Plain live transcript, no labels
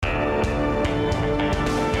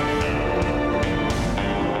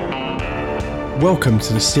Welcome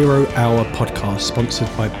to the 0 Hour podcast sponsored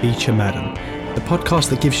by Beecher Madden, the podcast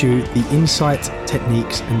that gives you the insight,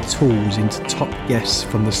 techniques and tools into top guests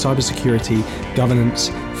from the cybersecurity, governance,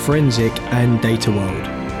 forensic and data world.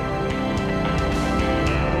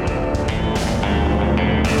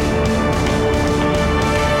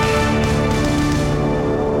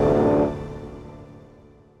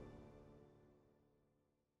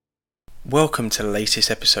 Welcome to the latest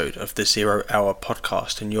episode of the 0 Hour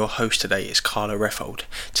podcast, and your host today is Carla Reffold.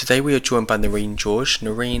 Today we are joined by Noreen George.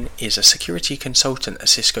 Noreen is a security consultant at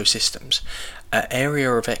Cisco Systems. Her area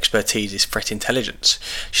of expertise is threat intelligence.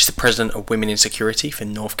 She's the president of Women in Security for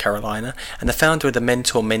North Carolina and the founder of the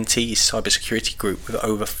Mentor Mentees cybersecurity group with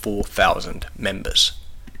over 4,000 members.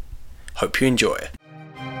 Hope you enjoy.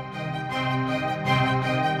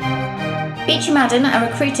 Beecher Madden are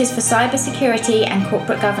recruiters for cybersecurity and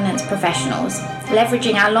corporate governance professionals.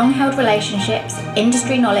 Leveraging our long-held relationships,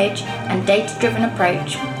 industry knowledge, and data-driven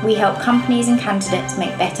approach, we help companies and candidates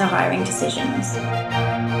make better hiring decisions.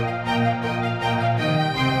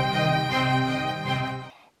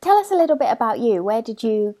 Tell us a little bit about you. Where did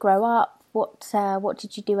you grow up? What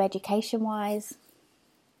did you do education-wise?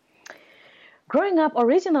 Growing up,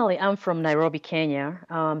 originally I'm from Nairobi, Kenya,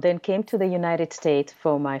 then came to the United States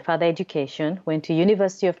for my further education, went to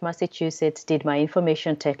University of Massachusetts, did my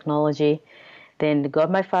information technology, then got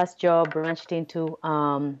my first job, branched into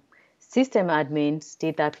system admins,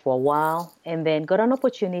 did that for a while, and then got an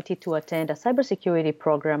opportunity to attend a cybersecurity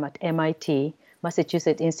program at MIT,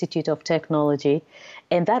 Massachusetts Institute of Technology,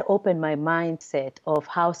 and that opened my mindset of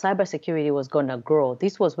how cybersecurity was going to grow.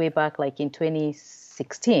 This was way back like in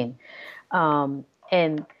 2016.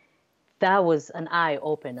 And that was an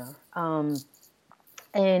eye-opener.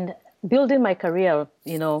 And building my career,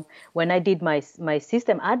 when I did my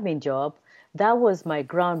system admin job, that was my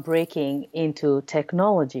groundbreaking into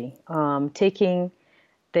technology, taking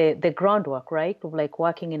the groundwork, right? Like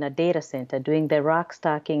working in a data center, doing the rack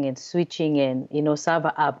stacking and switching and,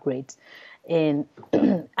 server upgrades. And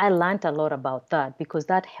I learned a lot about that because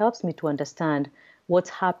that helps me to understand what's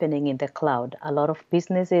happening in the cloud. A lot of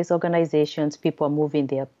businesses, organizations, people are moving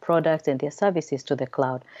their products and their services to the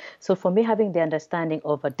cloud. So for me, having the understanding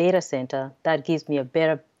of a data center, that gives me a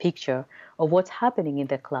better picture of what's happening in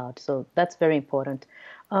the cloud. So that's very important.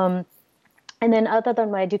 And then other than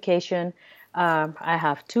my education, I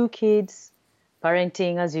have 2 kids,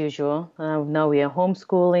 parenting as usual. Now we are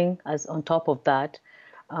homeschooling as on top of that.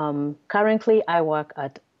 Currently, I work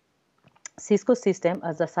at Cisco Systems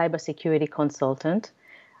as a cybersecurity consultant.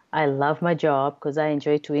 I love my job because I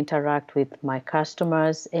enjoy to interact with my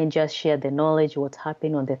customers and just share the knowledge, what's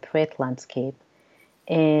happening on the threat landscape.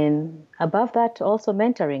 And above that, also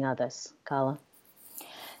mentoring others, Carla.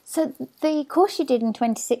 So the course you did in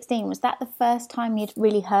 2016, was that the first time you'd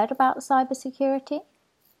really heard about cybersecurity?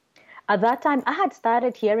 At that time, I had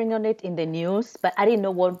started hearing on it in the news, but I didn't know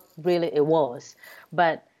what really it was.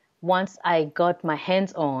 But once I got my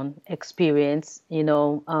hands-on experience,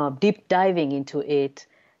 deep diving into it,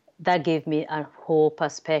 that gave me a whole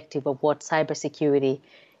perspective of what cybersecurity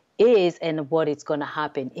is and what is going to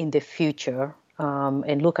happen in the future.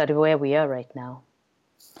 And look at where we are right now.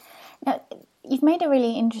 Now, you've made a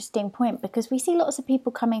really interesting point because we see lots of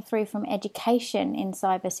people coming through from education in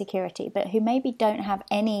cybersecurity, but who maybe don't have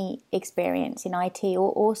any experience in IT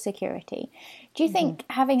or security. Do you think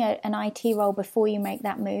having an IT role before you make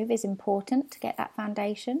that move is important to get that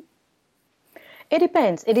foundation? It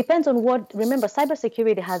depends. It depends on what. Remember,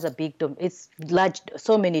 cybersecurity has a it's large,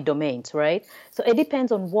 so many domains, right? So it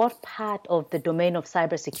depends on what part of the domain of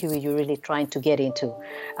cybersecurity you're really trying to get into.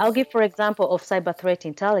 I'll give, for example, of cyber threat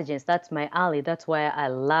intelligence. That's my alley. That's why I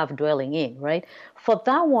love dwelling in, right? For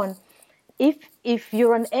that one, if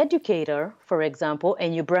you're an educator, for example,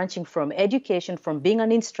 and you're branching from education, from being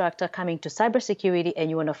an instructor, coming to cybersecurity, and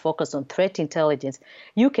you want to focus on threat intelligence,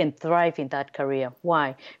 you can thrive in that career.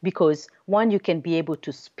 Why? Because one, you can be able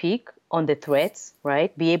to speak on the threats,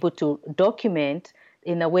 right? Be able to document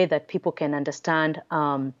in a way that people can understand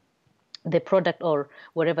the product or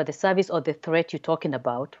whatever the service or the threat you're talking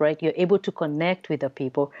about, right? You're able to connect with the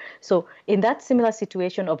people. So in that similar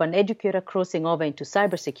situation of an educator crossing over into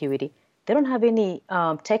cybersecurity, they don't have any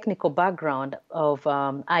technical background of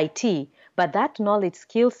IT, but that knowledge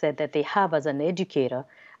skill set that they have as an educator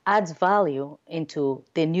adds value into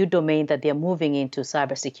the new domain that they're moving into,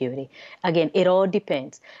 cybersecurity. Again, it all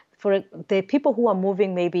depends. For the people who are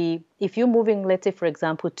moving, maybe if you're moving, let's say, for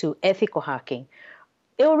example, to ethical hacking,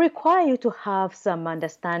 it will require you to have some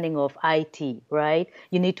understanding of IT, right?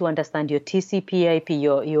 You need to understand your TCP/IP,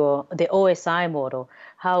 the OSI model,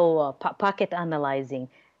 how packet analyzing,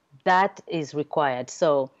 that is required.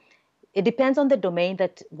 So it depends on the domain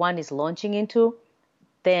that one is launching into.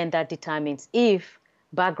 Then that determines if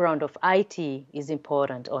background of IT is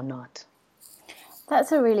important or not.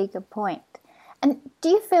 That's a really good point. And do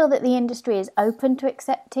you feel that the industry is open to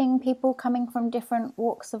accepting people coming from different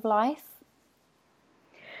walks of life?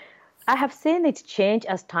 I have seen it change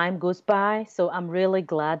as time goes by, so I'm really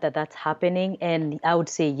glad that that's happening, and I would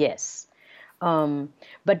say yes.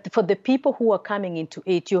 But for the people who are coming into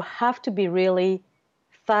it, you have to be really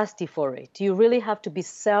thirsty for it. You really have to be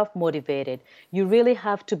self-motivated. You really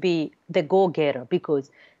have to be the go-getter, because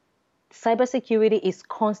cybersecurity is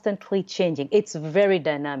constantly changing. It's very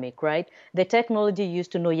dynamic, right? The technology you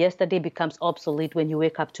used to know yesterday becomes obsolete when you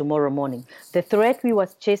wake up tomorrow morning. The threat we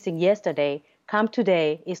was chasing yesterday, come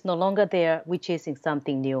today, is no longer there. We're chasing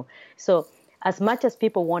something new. So as much as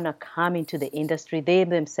people want to come into the industry, they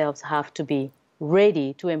themselves have to be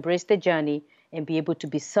ready to embrace the journey and be able to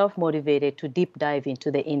be self-motivated to deep dive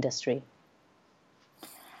into the industry.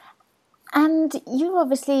 And you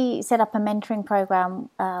obviously set up a mentoring program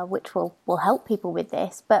which will help people with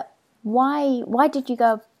this, but why did you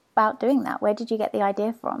go about doing that? Where did you get the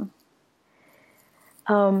idea from?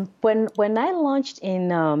 When I launched in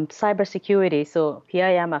cybersecurity, so here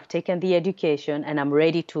I am, I've taken the education and I'm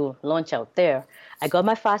ready to launch out there. I got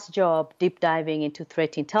my first job deep diving into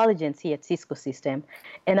threat intelligence here at Cisco System.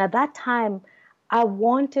 And at that time, I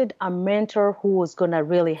wanted a mentor who was going to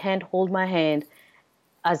really hold my hand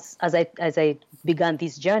as I began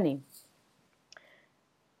this journey.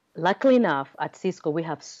 Luckily enough, at Cisco, we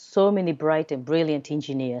have so many bright and brilliant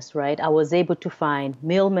engineers, right? I was able to find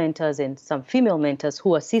male mentors and some female mentors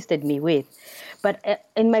who assisted me with. But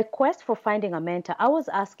in my quest for finding a mentor, I was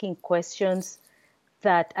asking questions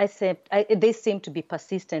that they seem to be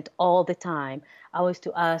persistent all the time. I was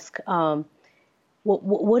to ask,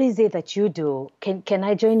 what is it that you do? Can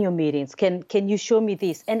I join your meetings? Can you show me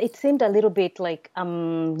this? And it seemed a little bit like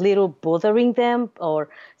little bothering them, or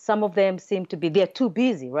some of them seem to be, they're too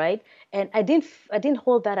busy, right? And I didn't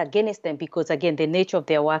hold that against them, because again, the nature of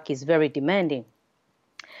their work is very demanding.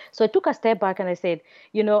 So I took a step back and I said,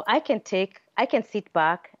 I can sit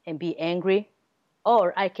back and be angry,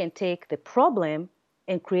 or I can take the problem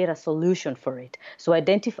and create a solution for it. So I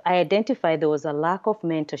identified there was a lack of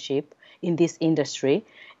mentorship in this industry,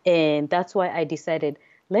 and that's why I decided,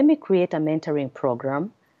 let me create a mentoring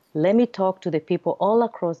program. Let me talk to the people all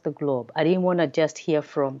across the globe. I didn't want to just hear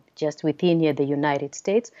from just within here, the United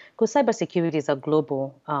States, because cybersecurity is a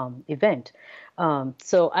global event.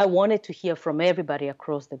 So I wanted to hear from everybody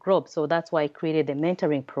across the globe. So that's why I created a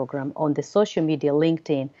mentoring program on the social media,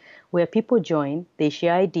 LinkedIn, where people join, they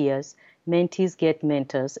share ideas, mentees get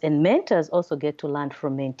mentors, and mentors also get to learn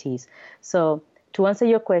from mentees. So to answer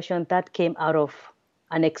your question, that came out of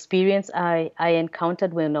an experience I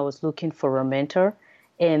encountered when I was looking for a mentor,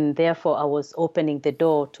 and therefore I was opening the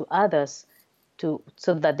door to others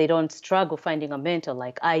so that they don't struggle finding a mentor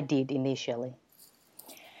like I did initially.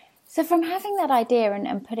 So from having that idea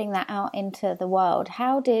and putting that out into the world,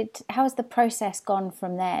 how has the process gone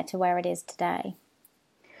from there to where it is today?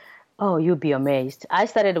 Oh, you'll be amazed. I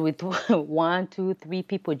started with 1, 2, 3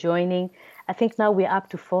 people joining. I think now we're up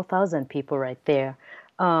to 4,000 people right there.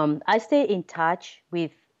 I stay in touch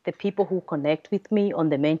with the people who connect with me on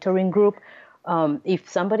the mentoring group. If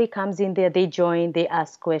somebody comes in there, they join, they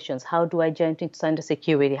ask questions. How do I jump into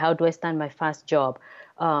cybersecurity? How do I start my first job?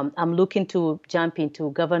 I'm looking to jump into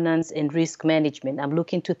governance and risk management. I'm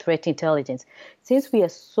looking to threat intelligence. Since we are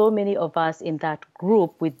so many of us in that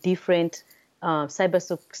group with different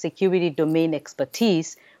cybersecurity domain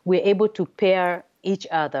expertise, we're able to pair each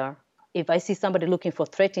other. If I see somebody looking for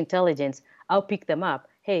threat intelligence, I'll pick them up.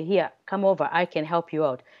 Hey, here, come over. I can help you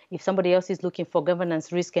out. If somebody else is looking for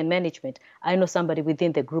governance, risk, and management, I know somebody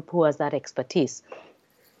within the group who has that expertise.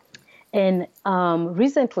 And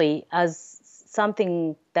recently, as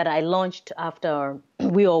something that I launched after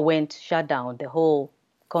we all went shut down, the whole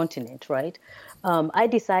continent, right? I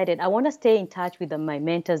decided I want to stay in touch with my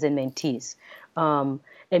mentors and mentees.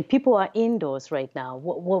 And people are indoors right now.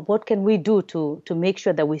 What can we do to make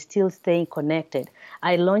sure that we're still staying connected?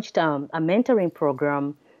 I launched a mentoring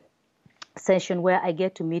program session where I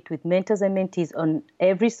get to meet with mentors and mentees on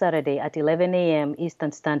every Saturday at 11 a.m.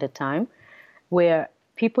 Eastern Standard Time, where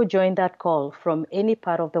people join that call from any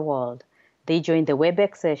part of the world. They join the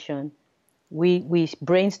WebEx session. We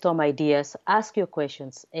brainstorm ideas, ask your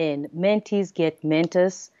questions, and mentees get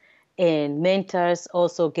mentors, and mentors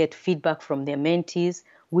also get feedback from their mentees.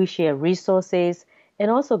 We share resources, and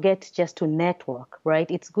also get just to network, right?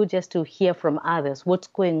 It's good just to hear from others what's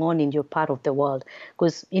going on in your part of the world.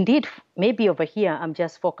 Because indeed, maybe over here, I'm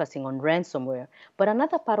just focusing on ransomware, but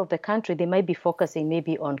another part of the country, they might be focusing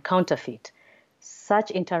maybe on counterfeit. Such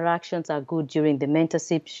interactions are good during the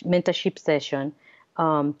mentorship session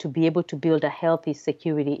to be able to build a healthy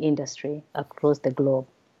security industry across the globe.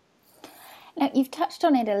 Now, you've touched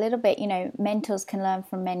on it a little bit, mentors can learn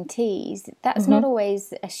from mentees. That's not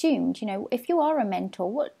always assumed. If you are a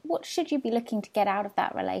mentor, what should you be looking to get out of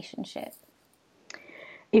that relationship?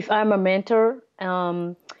 If I'm a mentor,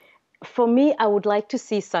 for me, I would like to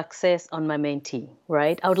see success on my mentee,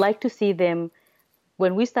 right? I would like to see them,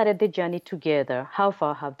 when we started the journey together, how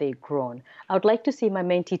far have they grown? I would like to see my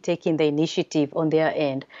mentee taking the initiative on their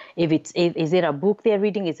end. Is it a book they're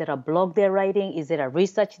reading? Is it a blog they're writing? Is it a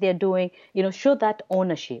research they're doing? Show that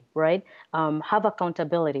ownership, right? Have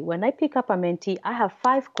accountability. When I pick up a mentee, I have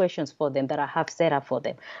 5 questions for them that I have set up for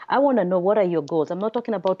them. I want to know, what are your goals? I'm not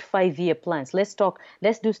talking about 5-year plans. Let's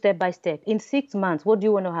do step by step. In 6 months, what do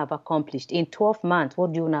you want to have accomplished? In 12 months,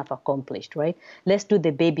 what do you want to have accomplished, right? Let's do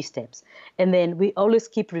the baby steps. And then we always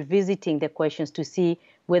keep revisiting the questions to see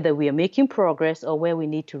whether we are making progress or where we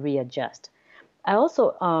need to readjust. I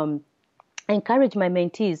also encourage my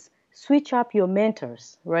mentees, switch up your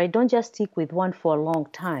mentors, right? Don't just stick with one for a long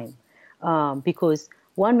time, because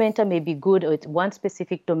one mentor may be good at one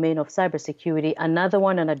specific domain of cybersecurity, another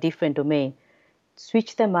one on a different domain.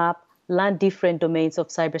 Switch them up, learn different domains of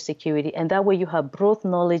cybersecurity, and that way you have broad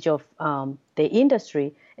knowledge of the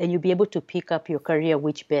industry, and you'll be able to pick up your career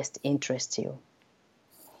which best interests you.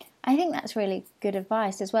 I think that's really good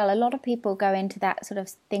advice as well. A lot of people go into that sort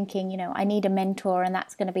of thinking, I need a mentor and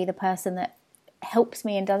that's going to be the person that helps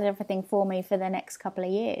me and does everything for me for the next couple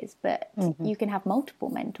of years. But you can have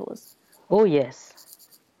multiple mentors. Oh, yes.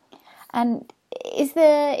 And is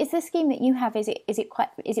the scheme that you have, is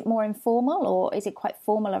it more informal, or is it quite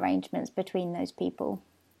formal arrangements between those people?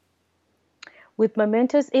 With my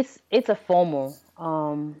mentors, it's a formal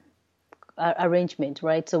arrangement,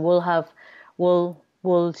 right? So we'll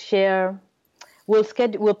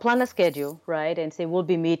plan a schedule, right? And say we'll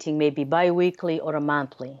be meeting maybe bi-weekly or a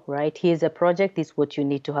monthly, right? Here's a project, this is what you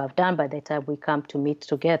need to have done by the time we come to meet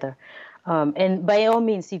together. And by all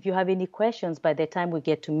means, if you have any questions by the time we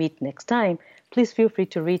get to meet next time, please feel free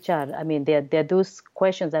to reach out. I mean, there are those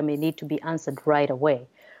questions that may need to be answered right away.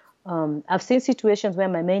 I've seen situations where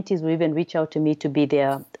my mentees will even reach out to me to be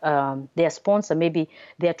their sponsor. Maybe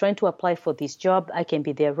they're trying to apply for this job. I can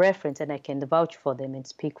be their reference and I can vouch for them and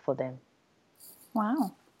speak for them.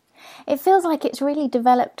 Wow. It feels like it's really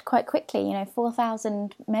developed quite quickly.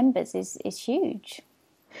 4,000 members is huge.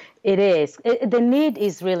 It is. The need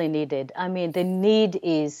is really needed. I mean, the need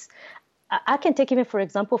is... I can take even, for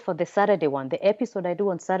example, for the Saturday one, the episode I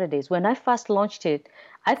do on Saturdays. When I first launched it,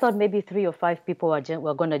 I thought maybe 3 or 5 people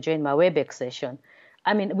were going to join my WebEx session.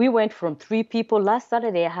 I mean, we went from 3 people. Last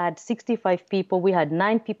Saturday, I had 65 people. We had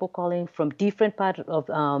 9 people calling from different parts of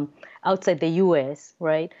outside the U.S.,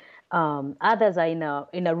 right? Others are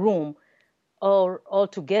in a room all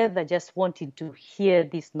together just wanting to hear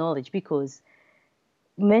this knowledge, because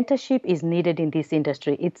mentorship is needed in this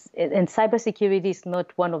industry. And cybersecurity is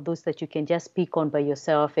not one of those that you can just speak on by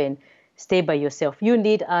yourself and stay by yourself. You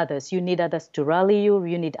need others. You need others to rally you.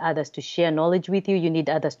 You need others to share knowledge with you. You need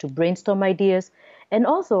others to brainstorm ideas, and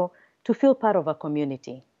also to feel part of a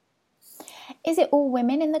community. Is it all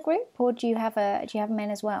women in the group, or do you have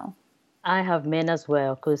men as well? I have men as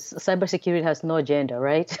well, because cybersecurity has no gender,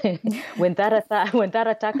 right? When that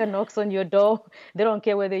attacker knocks on your door, they don't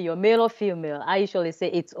care whether you're male or female. I usually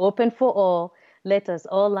say it's open for all. Let us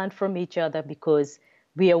all learn from each other, because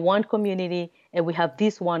we are one community and we have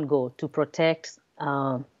this one goal, to protect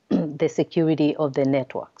the security of the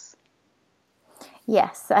networks.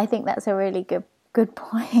 Yes, I think that's a really good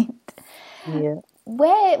point. Yeah.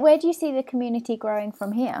 Where do you see the community growing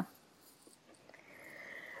from here?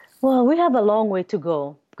 Well, we have a long way to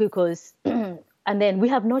go, because, and then we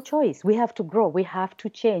have no choice. We have to grow. We have to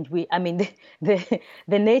change. The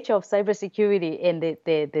nature of cybersecurity and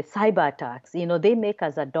the cyber attacks, they make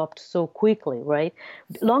us adopt so quickly, right?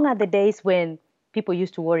 Long are the days when people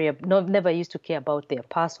used to never used to care about their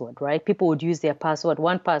password, right? People would use their password,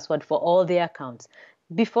 one password for all their accounts.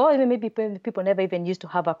 Before, even maybe people never even used to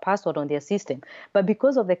have a password on their system. But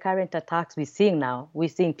because of the current attacks we're seeing now, we're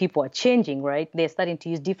seeing people are changing, right? They're starting to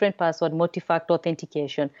use different password, multi-factor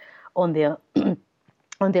authentication on their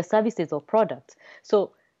on their services or products.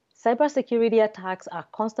 So cybersecurity attacks are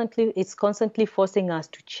constantly forcing us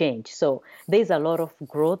to change. So there's a lot of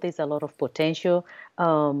growth, there's a lot of potential,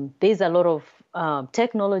 there's a lot of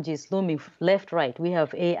technologies looming left, right. We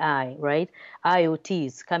have AI, right?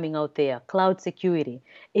 IoTs coming out there, cloud security.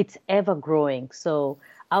 It's ever growing. So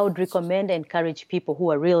I would recommend and encourage people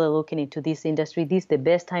who are really looking into this industry. This is the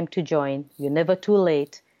best time to join. You're never too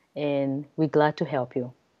late, and we're glad to help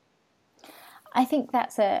you. I think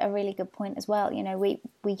that's a really good point as well. You know, we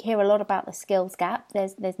hear a lot about the skills gap.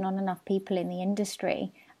 There's not enough people in the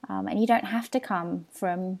industry, and you don't have to come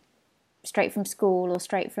straight from school or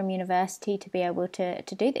straight from university to be able to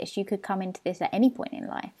do this. You could come into this at any point in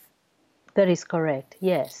life. That is correct.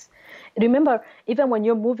 Yes. Remember, even when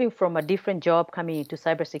you're moving from a different job coming into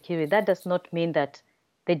cybersecurity, that does not mean that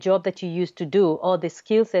the job that you used to do or the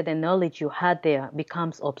skill set and knowledge you had there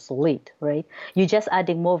becomes obsolete, right? You're just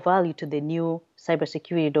adding more value to the new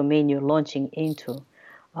cybersecurity domain you're launching into.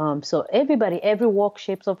 So everybody, every walk,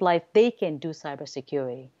 shapes of life, they can do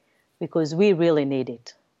cybersecurity because we really need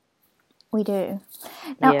it. We do.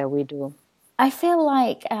 Now, yeah, we do. I feel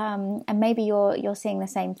like, and maybe you're seeing the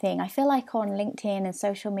same thing, I feel like on LinkedIn and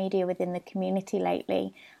social media within the community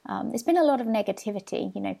lately, there's been a lot of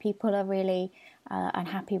negativity. You know, people are really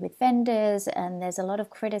unhappy with vendors, and there's a lot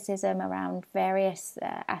of criticism around various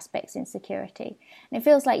aspects in security. And it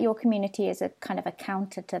feels like your community is a kind of a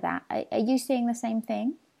counter to that. Are you seeing the same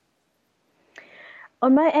thing?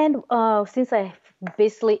 On my end, since I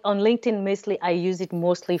basically, on LinkedIn, mostly I use it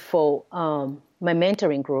mostly for my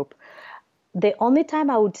mentoring group. The only time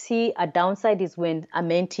I would see a downside is when a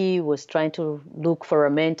mentee was trying to look for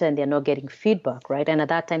a mentor and they're not getting feedback, right? And at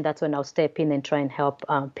that time, that's when I'll step in and try and help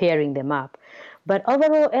pairing them up. But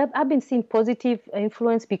overall, I've been seeing positive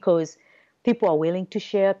influence because people are willing to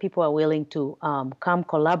share, people are willing to come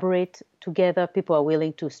collaborate together, people are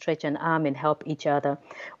willing to stretch an arm and help each other.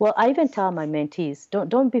 Well, I even tell my mentees,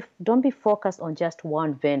 don't be focused on just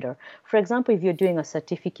one vendor. For example, if you're doing a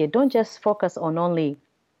certificate, don't just focus on only,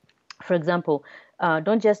 for example,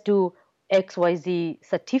 don't just do XYZ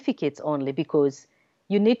certificates only, because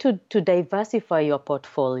you need to diversify your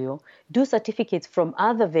portfolio. Do certificates from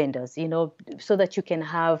other vendors, you know, so that you can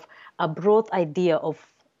have a broad idea of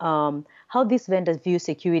how these vendors view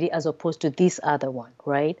security as opposed to this other one,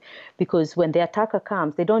 right? Because when the attacker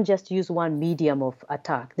comes, they don't just use one medium of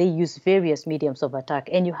attack. They use various mediums of attack.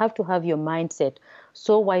 And you have to have your mindset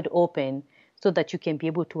so wide open so that you can be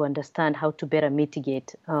able to understand how to better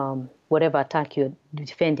mitigate whatever attack you're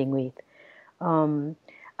defending with.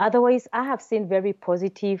 Otherwise, I have seen very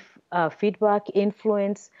positive feedback,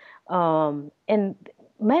 influence, and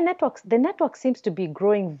the network seems to be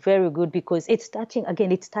growing very good because it's touching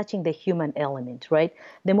the human element, right?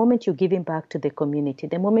 The moment you're giving back to the community,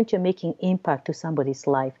 the moment you're making impact to somebody's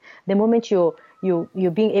life, the moment you're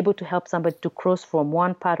being able to help somebody to cross from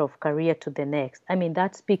one part of career to the next, I mean,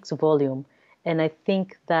 that speaks volume. And I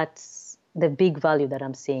think that's the big value that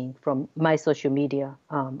I'm seeing from my social media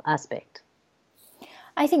aspect.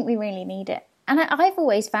 I think we really need it. And I've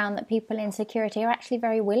always found that people in security are actually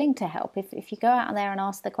very willing to help. If you go out there and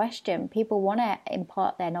ask the question, people want to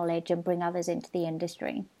impart their knowledge and bring others into the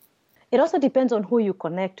industry. It also depends on who you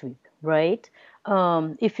connect with, right?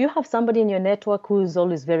 If you have somebody in your network who is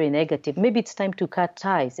always very negative, maybe it's time to cut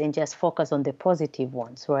ties and just focus on the positive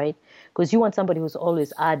ones, right? Because you want somebody who's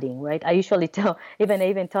always adding, right? I usually I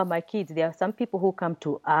even tell my kids, there are some people who come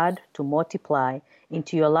to add, to multiply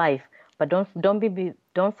into your life, but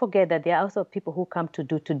don't forget that there are also people who come to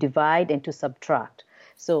divide and to subtract.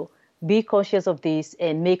 So be cautious of this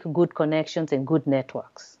and make good connections and good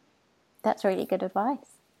networks. That's really good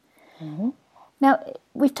advice. Mm-hmm. Now,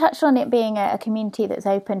 we've touched on it being a community that's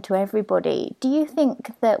open to everybody. Do you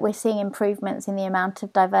think that we're seeing improvements in the amount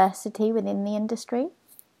of diversity within the industry?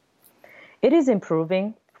 It is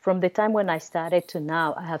improving. From the time when I started to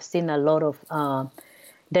now, I have seen a lot of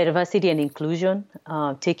diversity and inclusion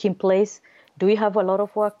taking place. Do we have a lot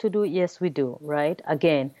of work to do? Yes, we do, right?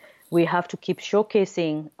 Again, we have to keep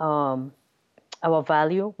showcasing our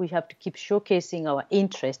value. We have to keep showcasing our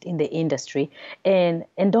interest in the industry and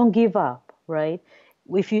don't give up, right?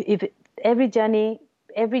 If every journey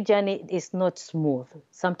is not smooth.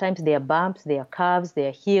 Sometimes there are bumps, there are curves, there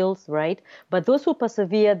are hills, right? But those who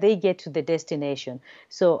persevere, they get to the destination.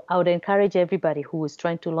 So I would encourage everybody who is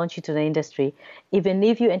trying to launch into the industry, even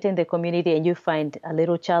if you enter the community and you find a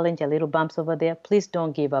little challenge, a little bumps over there, please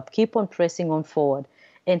don't give up. Keep on pressing on forward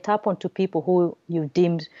and tap onto people who you've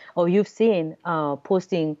deemed or you've seen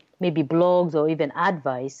posting maybe blogs or even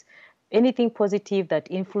advice. Anything positive that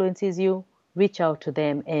influences you, reach out to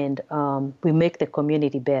them and we make the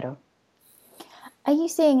community better. Are you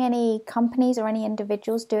seeing any companies or any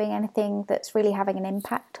individuals doing anything that's really having an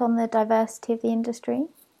impact on the diversity of the industry?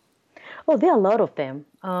 Oh, there are a lot of them.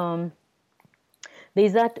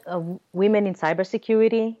 There's that Women in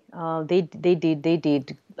Cybersecurity. They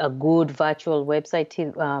did a good virtual website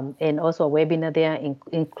and also a webinar there,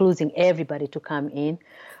 including everybody to come in.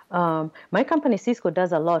 My company Cisco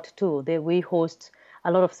does a lot too. We host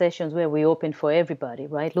a lot of sessions where we open for everybody,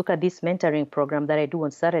 right? Look at this mentoring program that I do on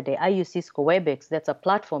Saturday. I use Cisco WebEx. That's a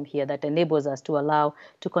platform here that enables us to allow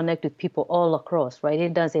to connect with people all across, right?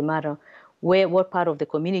 It doesn't matter what part of the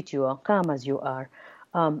community you are, come as you are.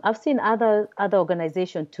 I've seen other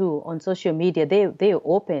organizations too on social media. They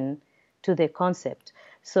open to the concept.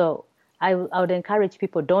 So I would encourage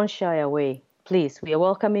people, don't shy away. Please, we are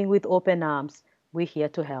welcoming with open arms. We're here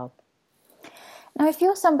to help. Now, if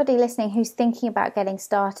you're somebody listening who's thinking about getting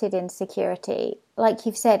started in security, like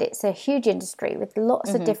you've said, it's a huge industry with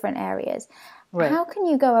lots of different areas. Right. How can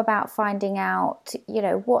you go about finding out,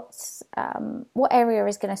 what area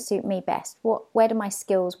is going to suit me best? Where do my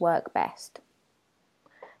skills work best?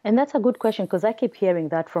 And that's a good question, because I keep hearing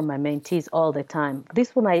that from my mentees all the time.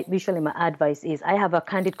 This is usually my advice is I have a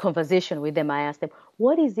candid conversation with them. I ask them,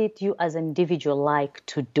 what is it you as an individual like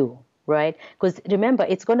to do, right? Because remember,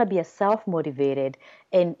 it's going to be a self-motivated.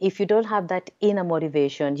 And if you don't have that inner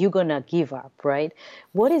motivation, you're going to give up, right?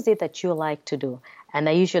 What is it that you like to do? And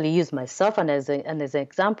I usually use myself as an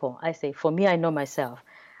example. I say, for me, I know myself.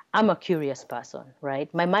 I'm a curious person,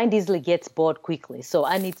 right? My mind easily gets bored quickly. So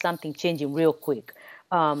I need something changing real quick.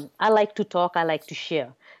 I like to talk, I like to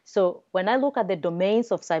share. So when I look at the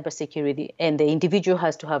domains of cybersecurity, and the individual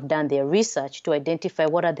has to have done their research to identify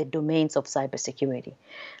what are the domains of cybersecurity.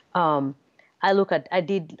 I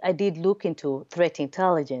did look into threat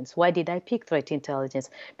intelligence. Why did I pick threat intelligence?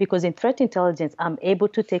 Because in threat intelligence, I'm able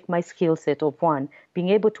to take my skill set of being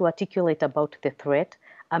able to articulate about the threat.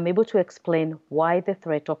 I'm able to explain why the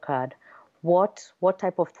threat occurred. What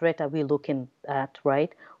type of threat are we looking at,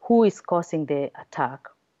 right? Who is causing the attack?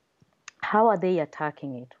 How are they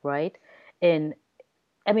attacking it, right? And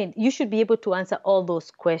I mean, you should be able to answer all those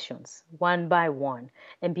questions one by one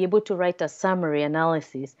and be able to write a summary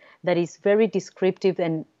analysis that is very descriptive,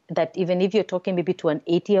 and that even if you're talking maybe to an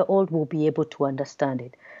 8-year-old, will be able to understand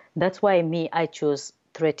it. That's why I chose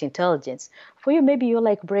threat intelligence. For you, maybe you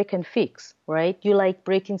like break and fix, right? You like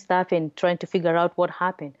breaking stuff and trying to figure out what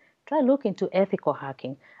happened. Try look into ethical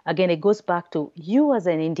hacking. Again, it goes back to you as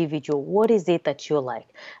an individual. What is it that you like?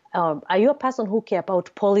 Are you a person who cares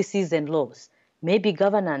about policies and laws? Maybe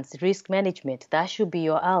governance, risk management, that should be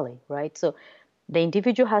your alley, right? So the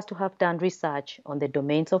individual has to have done research on the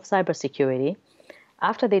domains of cybersecurity.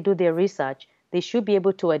 After they do their research, they should be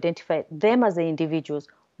able to identify them as the individuals.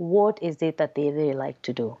 What is it that they really like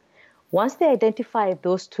to do? Once they identify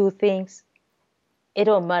those two things, it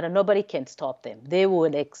don't matter. Nobody can stop them. They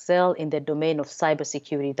will excel in the domain of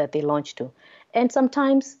cybersecurity that they launch to. And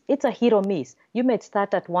sometimes it's a hit or miss. You may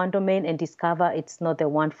start at one domain and discover it's not the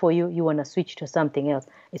one for you. You want to switch to something else.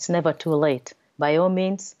 It's never too late. By all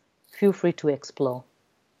means, feel free to explore.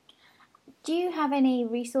 Do you have any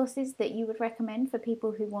resources that you would recommend for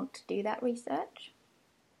people who want to do that research?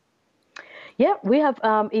 Yeah, we have,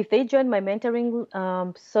 if they join my mentoring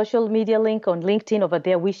social media link on LinkedIn over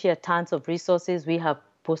there, we share tons of resources. We have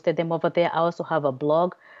posted them over there. I also have a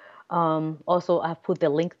blog. Also, I've put the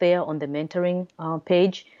link there on the mentoring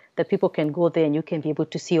page that people can go there and you can be able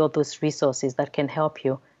to see all those resources that can help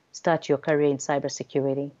you start your career in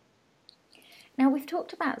cybersecurity. Now, we've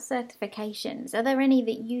talked about certifications. Are there any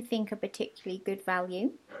that you think are particularly good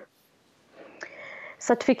value?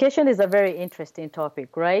 Certification is a very interesting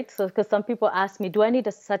topic, right? So, because some people ask me, do I need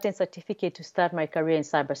a certain certificate to start my career in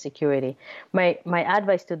cybersecurity? My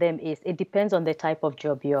advice to them is it depends on the type of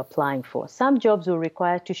job you're applying for. Some jobs will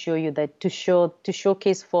require to show you that to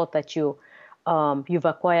showcase forth that you've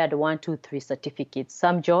acquired 1, 2, 3 certificates.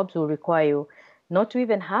 Some jobs will require you not to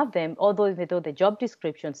even have them, although the job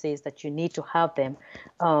description says that you need to have them.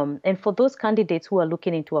 And for those candidates who are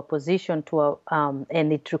looking into a position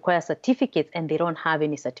and it requires certificates and they don't have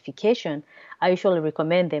any certification, I usually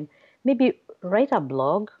recommend them maybe write a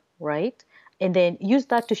blog, right? And then use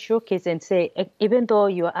that to showcase and say, even though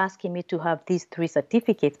you're asking me to have these 3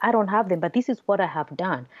 certificates, I don't have them, but this is what I have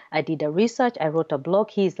done. I did a research, I wrote a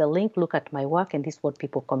blog, here's the link, look at my work, and this is what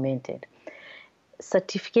people commented.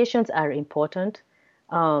 Certifications are important,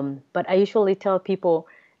 but I usually tell people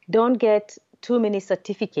don't get too many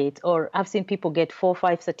certificates, or I've seen people get 4 or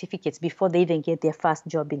 5 certificates before they even get their first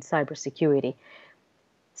job in cybersecurity.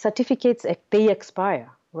 Certificates, they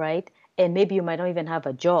expire, right? And maybe you might not even have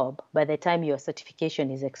a job by the time your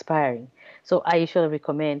certification is expiring. So I usually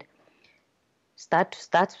recommend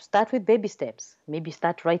Start with baby steps. Maybe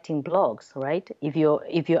start writing blogs, right? If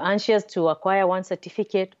you're anxious to acquire one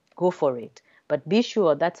certificate, go for it. But be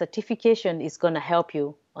sure that certification is going to help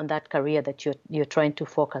you on that career that you're trying to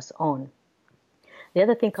focus on. The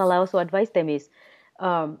other thing I'll also advise them is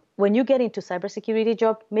when you get into cybersecurity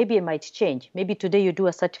job, maybe it might change. Maybe today you do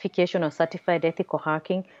a certification or certified ethical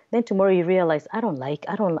hacking. Then tomorrow you realize I don't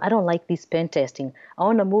like this pen testing. I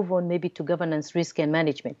want to move on maybe to governance, risk, and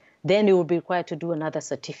management. Then you will be required to do another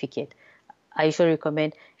certificate. I usually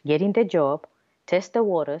recommend getting the job, test the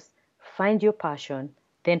waters, find your passion,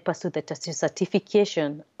 then pursue the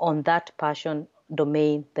certification on that passion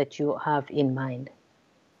domain that you have in mind.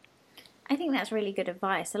 I think that's really good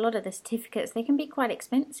advice. A lot of the certificates, they can be quite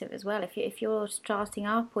expensive as well. If you're starting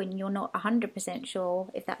up and you're not 100% sure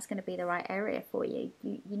if that's going to be the right area for you,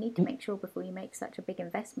 you need to make sure before you make such a big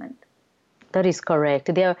investment. That is correct.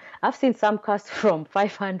 I've seen some cost from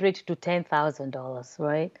 $500 to $10,000,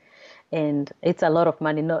 right? And it's a lot of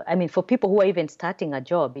money. No, I mean, for people who are even starting a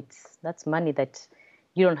job, that's money that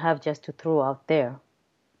you don't have just to throw out there.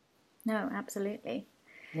 No, absolutely.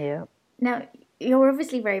 Yeah. Now, you're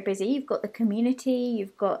obviously very busy. You've got the community,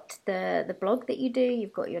 you've got the blog that you do,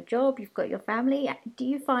 you've got your job, you've got your family. Do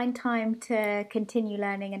you find time to continue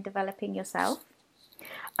learning and developing yourself?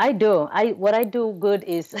 I do. What I do good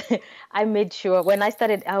is I made sure when I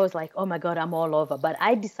started, I was like, oh my God, I'm all over. But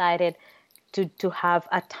I decided to have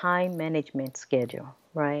a time management schedule,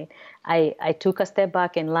 right? I took a step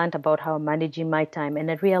back and learned about how I'm managing my time. And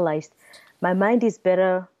I realized my mind is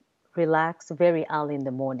better relaxed very early in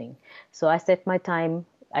the morning. So I set my time.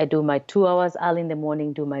 I do my 2 hours early in the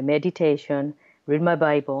morning, do my meditation, read my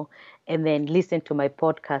Bible, and then listen to my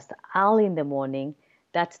podcast early in the morning.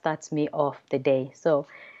 That starts me off the day. So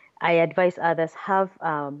I advise others have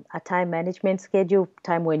a time management schedule,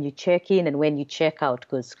 time when you check in and when you check out,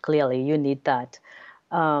 because clearly you need that.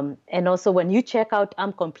 And also when you check out,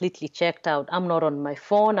 I'm completely checked out. I'm not on my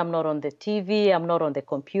phone. I'm not on the TV. I'm not on the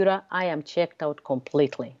computer. I am checked out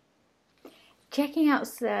completely. Checking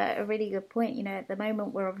out's a really good point. You know, at the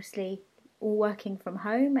moment we're obviously all working from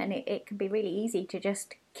home, and it can be really easy to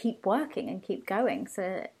just keep working and keep going.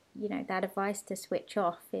 So, you know, that advice to switch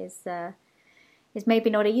off is maybe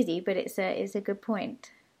not easy, but it's a good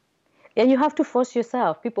point. And you have to force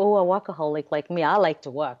yourself. People who are workaholic like me, I like to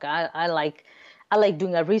work. I like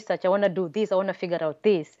doing a research. I want to do this. I want to figure out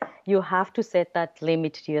this. You have to set that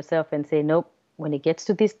limit to yourself and say, nope, when it gets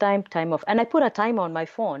to this time off. And I put a timer on my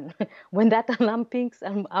phone. When that alarm pings,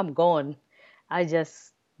 I'm gone. I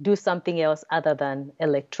just do something else other than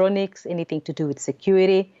electronics, anything to do with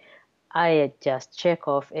security. I just check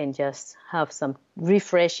off and just have some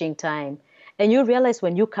refreshing time. And you realize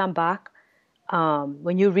when you come back,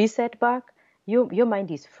 when you reset back, your mind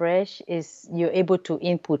is fresh, you're able to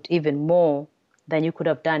input even more than you could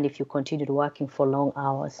have done if you continued working for long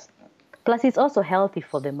hours. Plus, it's also healthy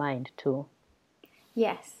for the mind too.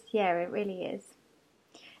 Yes, yeah, it really is.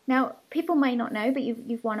 Now, people may not know, but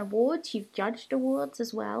you've won awards, you've judged awards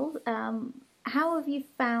as well. How have you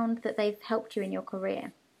found that they've helped you in your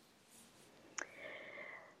career?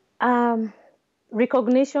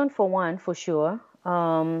 Recognition for one, for sure.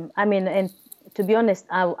 I mean, and to be honest,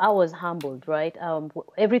 I was humbled, right?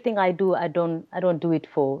 Everything I do, I don't do it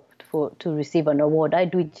to receive an award. I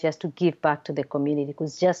do it just to give back to the community,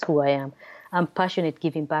 because just who I am. I'm passionate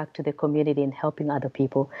giving back to the community and helping other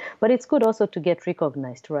people. But it's good also to get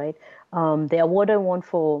recognized, right? The award I won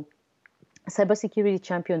for Cybersecurity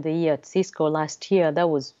Champion of the Year at Cisco last year, that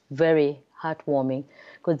was very heartwarming,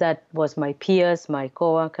 because that was my peers, my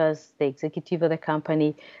coworkers, the executive of the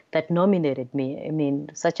company that nominated me. I mean,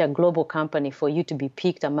 such a global company, for you to be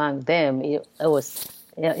picked among them, it was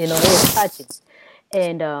touching.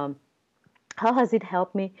 And how has it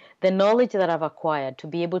helped me? The knowledge that I've acquired to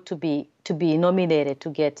be able to be nominated to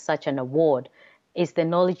get such an award is the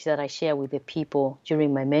knowledge that I share with the people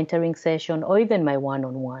during my mentoring session or even my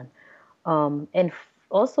one-on-one. And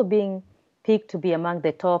also being picked to be among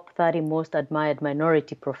the top 30 most admired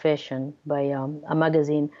minority profession by a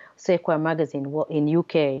magazine, Sequoia magazine in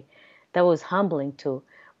UK. That was humbling too.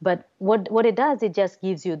 But what it does, it just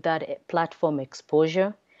gives you that platform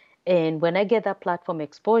exposure. And when I get that platform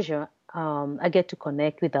exposure, I get to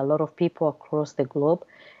connect with a lot of people across the globe.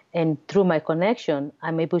 And through my connection,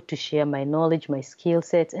 I'm able to share my knowledge, my skill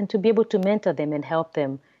sets, and to be able to mentor them and help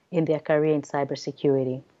them in their career in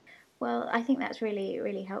cybersecurity. Well, I think that's really,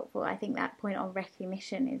 really helpful. I think that point on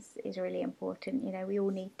recognition is really important. You know, we all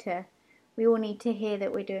need to hear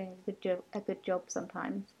that we're doing a good job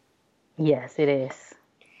sometimes. Yes, it is.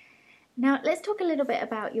 Now, let's talk a little bit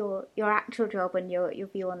about your actual job and your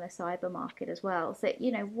view on the cyber market as well. So,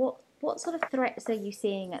 what sort of threats are you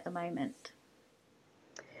seeing at the moment?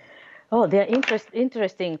 Oh, there are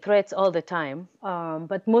interesting threats all the time.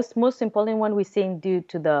 But most important one we're seeing due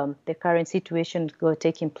to the current situation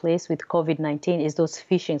taking place with COVID-19 is those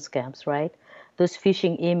phishing scams, right? Those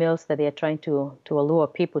phishing emails that they are trying to allure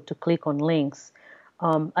people to click on links.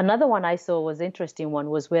 Another one I saw was interesting one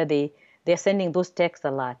was where they're sending those text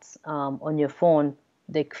alerts on your phone,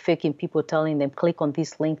 they're faking people telling them click on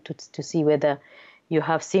this link to see whether you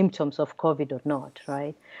have symptoms of COVID or not,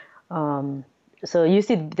 right? So you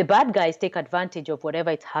see the bad guys take advantage of whatever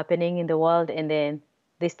is happening in the world, and then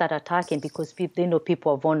they start attacking because they know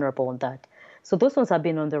people are vulnerable on that. So those ones have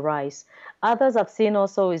been on the rise. Others I've seen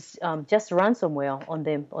also is just ransomware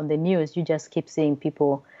on the news. You just keep seeing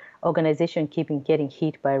people, organization keeping getting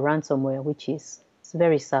hit by ransomware, which is it's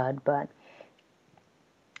very sad. But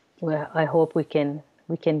well, I hope we can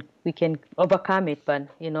overcome it. But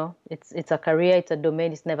it's a career, it's a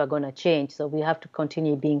domain, it's never going to change. So we have to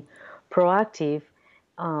continue being proactive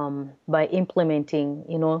by implementing,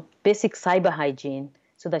 basic cyber hygiene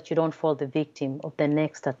so that you don't fall the victim of the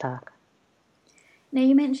next attack. Now,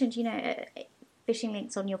 you mentioned, phishing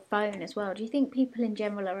links on your phone as well. Do you think people in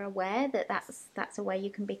general are aware that that's a way you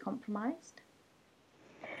can be compromised?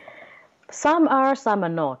 Some are, some are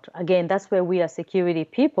not. Again, that's where we as security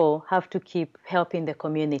people have to keep helping the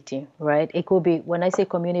community, right? It could be, when I say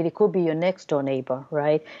community, it could be your next door neighbor,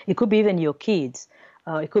 right? It could be even your kids.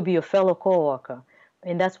 It could be your fellow coworker.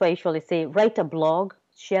 And that's why I usually say, write a blog,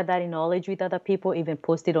 share that knowledge with other people, even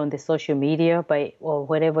post it on the social media or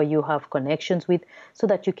wherever you have connections with, so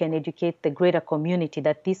that you can educate the greater community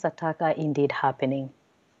that these attacks are indeed happening.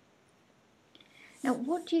 Now,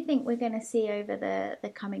 what do you think we're going to see over the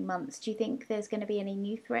coming months? Do you think there's going to be any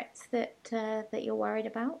new threats that you're worried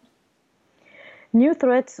about? New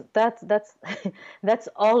threats, that's that's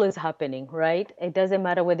always happening, right? It doesn't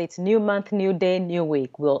matter whether it's new month, new day, new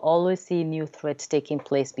week. We'll always see new threats taking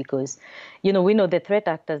place because, we know the threat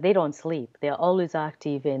actors, they don't sleep. They're always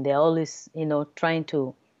active and they're always, trying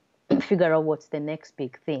to figure out what's the next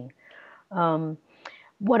big thing.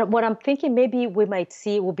 What I'm thinking maybe we might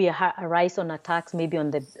see will be a rise on attacks maybe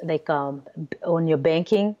on on your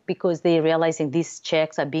banking, because they're realizing these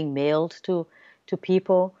checks are being mailed to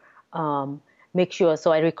people. Make sure,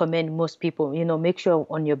 so I recommend most people, make sure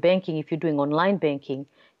on your banking, if you're doing online banking,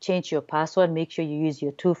 change your password, make sure you use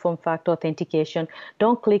your two-factor authentication.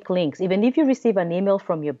 Don't click links. Even if you receive an email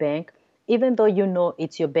from your bank, even though you know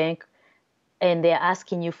it's your bank and they're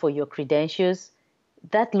asking you for your credentials,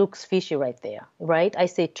 that looks fishy right there, right? I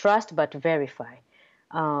say trust, but verify.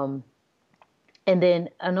 And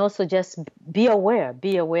also just be aware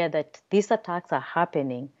that these attacks are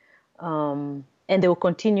happening. And they will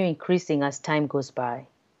continue increasing as time goes by.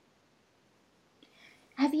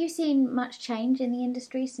 Have you seen much change in the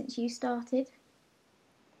industry since you started?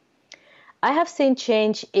 I have seen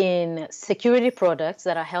change in security products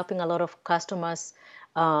that are helping a lot of customers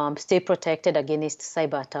stay protected against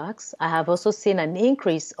cyber attacks. I have also seen an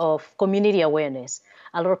increase of community awareness.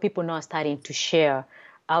 A lot of people now are starting to share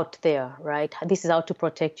out there, right? This is how to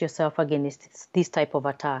protect yourself against this type of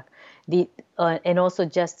attack. And also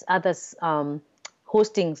just others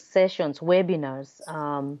hosting sessions, webinars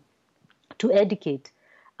to educate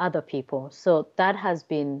other people. So that has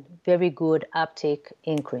been very good uptake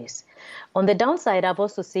increase. On the downside, I've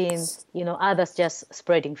also seen, others just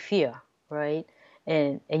spreading fear, right?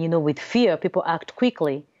 And with fear, people act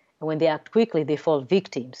quickly. And when they act quickly, they fall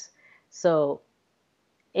victims. So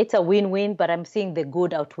it's a win-win, but I'm seeing the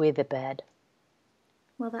good outweigh the bad.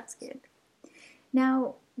 Well, that's good.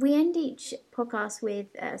 Now, we end each podcast with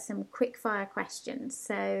some quick fire questions.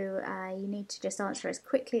 So you need to just answer as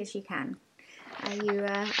quickly as you can. Are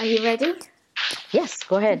you ready? Yes,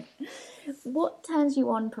 go ahead. What turns you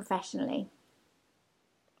on professionally?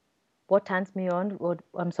 What turns me on?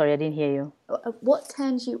 I'm sorry, I didn't hear you. What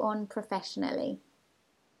turns you on professionally?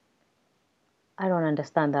 I don't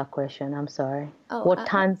understand that question. I'm sorry. Oh, what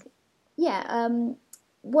turns?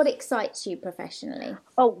 What excites you professionally?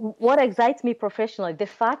 Oh, what excites me professionally? The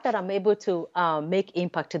fact that I'm able to make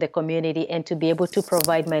impact to the community and to be able to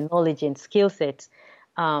provide my knowledge and skill sets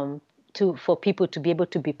for people to be able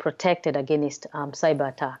to be protected against cyber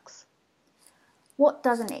attacks. What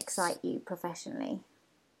doesn't excite you professionally?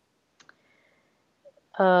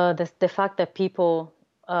 The fact that people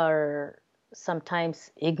are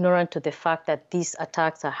sometimes ignorant to the fact that these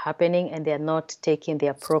attacks are happening and they're not taking the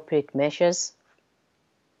appropriate measures.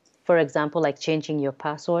 For example, like changing your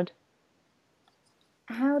password.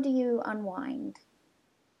 How do you unwind?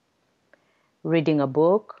 Reading a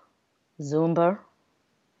book, Zumba,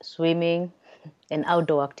 swimming, and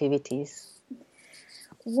outdoor activities.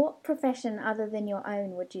 What profession other than your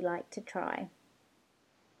own would you like to try?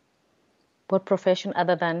 What profession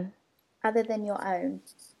other than? Other than your own.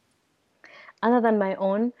 Other than my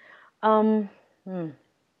own?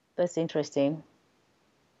 That's interesting.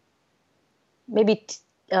 Maybe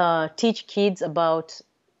teach kids about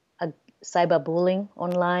cyberbullying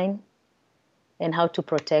online and how to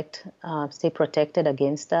stay protected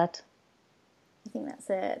against that. I think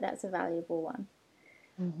that's a valuable one.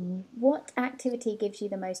 Mm-hmm. What activity gives you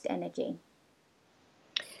the most energy?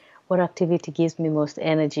 What activity gives me most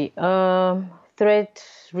energy? Threat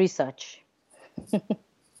research.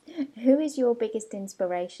 Who is your biggest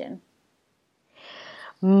inspiration?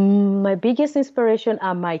 My biggest inspiration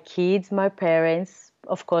are my kids, my parents,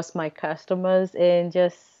 of course, my customers, and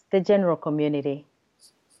just the general community,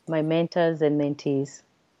 my mentors and mentees.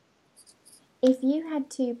 If you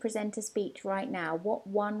had to present a speech right now, what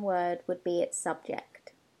one word would be its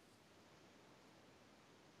subject?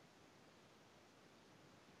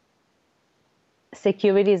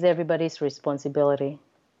 Security is everybody's responsibility.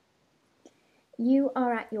 You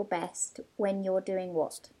are at your best when you're doing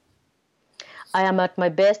what? I am at my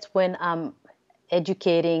best when I'm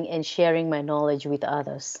educating and sharing my knowledge with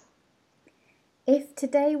others. If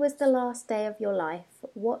today was the last day of your life,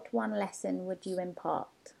 what one lesson would you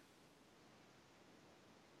impart?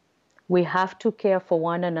 We have to care for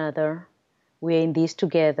one another. We're in this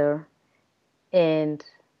together. And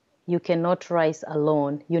you cannot rise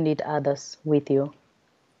alone. You need others with you.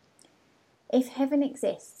 If heaven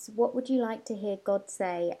exists, what would you like to hear God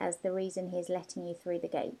say as the reason he is letting you through the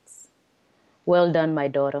gates? Well done, my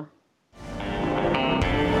daughter.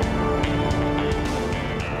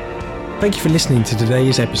 Thank you for listening to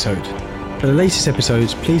today's episode. For the latest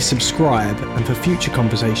episodes, please subscribe, and for future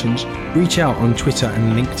conversations, reach out on Twitter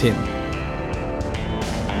and LinkedIn.